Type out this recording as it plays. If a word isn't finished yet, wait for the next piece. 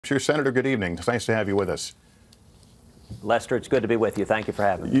Senator, good evening. It's nice to have you with us. Lester, it's good to be with you. Thank you for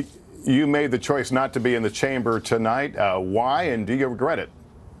having me. You made the choice not to be in the chamber tonight. Why, and do you regret it?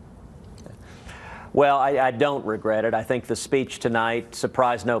 Well, I don't regret it. I think the speech tonight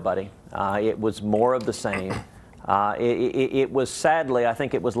surprised nobody. It was more of the same. It was, sadly, I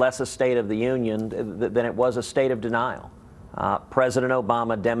think it was less a State of the Union than it was a state of denial. President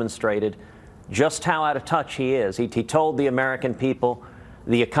Obama demonstrated just how out of touch he is. He told the American people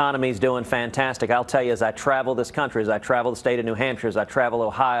the economy's doing fantastic. I'll tell you, as I travel this country, as I travel the state of New Hampshire, as I travel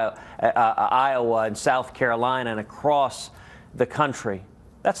Ohio, Iowa, and South Carolina, and across the country,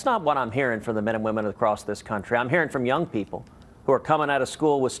 that's not what I'm hearing from the men and women across this country. I'm hearing from young people who are coming out of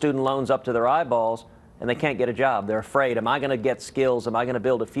school with student loans up to their eyeballs, and they can't get a job. They're afraid. Am I going to get skills? Am I going to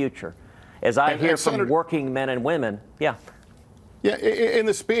build a future? As I hear from working men and women, yeah. Yeah, in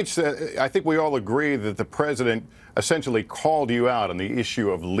the speech, I think we all agree that the president essentially called you out on the issue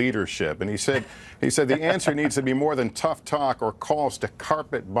of leadership. And he said the answer needs to be more than tough talk or calls to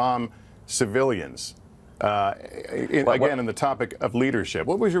carpet bomb civilians. Again, on the topic of leadership.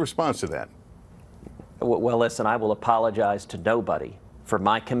 What was your response to that? Well, listen, I will apologize to nobody for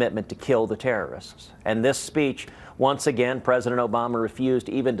my commitment to kill the terrorists. And this speech, once again, President Obama refused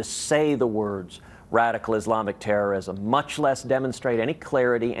even to say the words radical Islamic terrorism, much less demonstrate any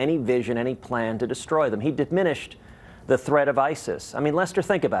clarity, any vision, any plan to destroy them. He diminished the threat of ISIS. I mean, Lester,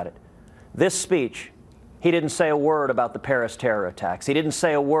 think about it. This speech, he didn't say a word about the Paris terror attacks. He didn't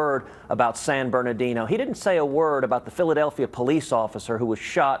say a word about San Bernardino. He didn't say a word about the Philadelphia police officer who was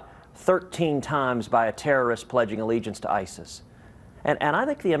shot 13 times by a terrorist pledging allegiance to ISIS. And I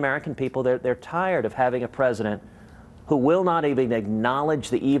think the American people, they're tired of having a president who will not even acknowledge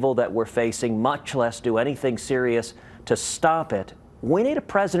the evil that we're facing, much less do anything serious to stop it. We need a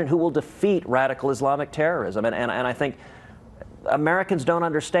president who will defeat radical Islamic terrorism. And I think Americans don't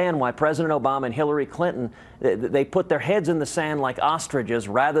understand why President Obama and Hillary Clinton, they put their heads in the sand like ostriches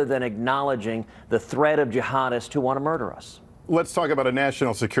rather than acknowledging the threat of jihadists who want to murder us. Let's talk about a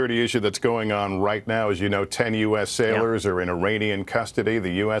national security issue that's going on right now. As you know, 10 U.S. sailors are in Iranian custody.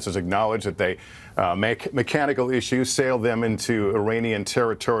 The U.S. has acknowledged that they mechanical issues sailed them into Iranian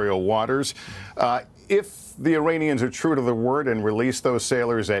territorial waters. If the Iranians are true to their word and release those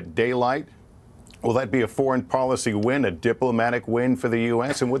sailors at daylight, will that be a foreign policy win, a diplomatic win for the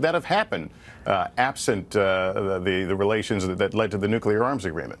U.S.? And would that have happened absent the relations that led to the nuclear arms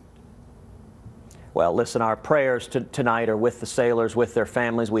agreement? Well, listen, our prayers tonight are with the sailors, with their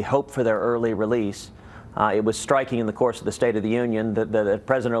families. We hope for their early release. It was striking in the course of the State of the Union that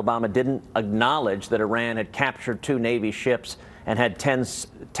President Obama didn't acknowledge that Iran had captured 2 Navy ships and had 10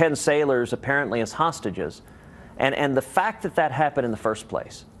 sailors apparently as hostages. And the fact that that happened in the first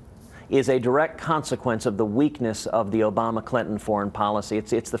place is a direct consequence of the weakness of the Obama-Clinton foreign policy.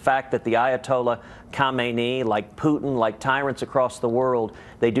 It's the fact that the Ayatollah Khamenei, like Putin, like tyrants across the world,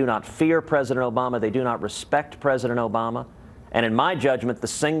 they do not fear President Obama, they do not respect President Obama. And in my judgment, the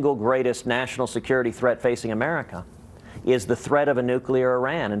single greatest national security threat facing America is the threat of a nuclear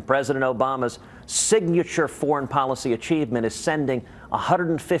Iran. And President Obama's signature foreign policy achievement is sending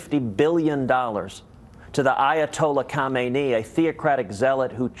 $150 billion to the Ayatollah Khamenei, a theocratic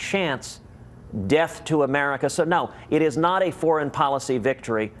zealot who chants death to America. So no, it is not a foreign policy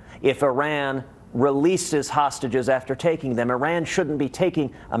victory if Iran releases hostages after taking them. Iran shouldn't be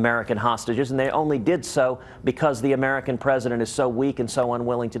taking American hostages, and they only did so because the American president is so weak and so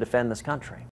unwilling to defend this country.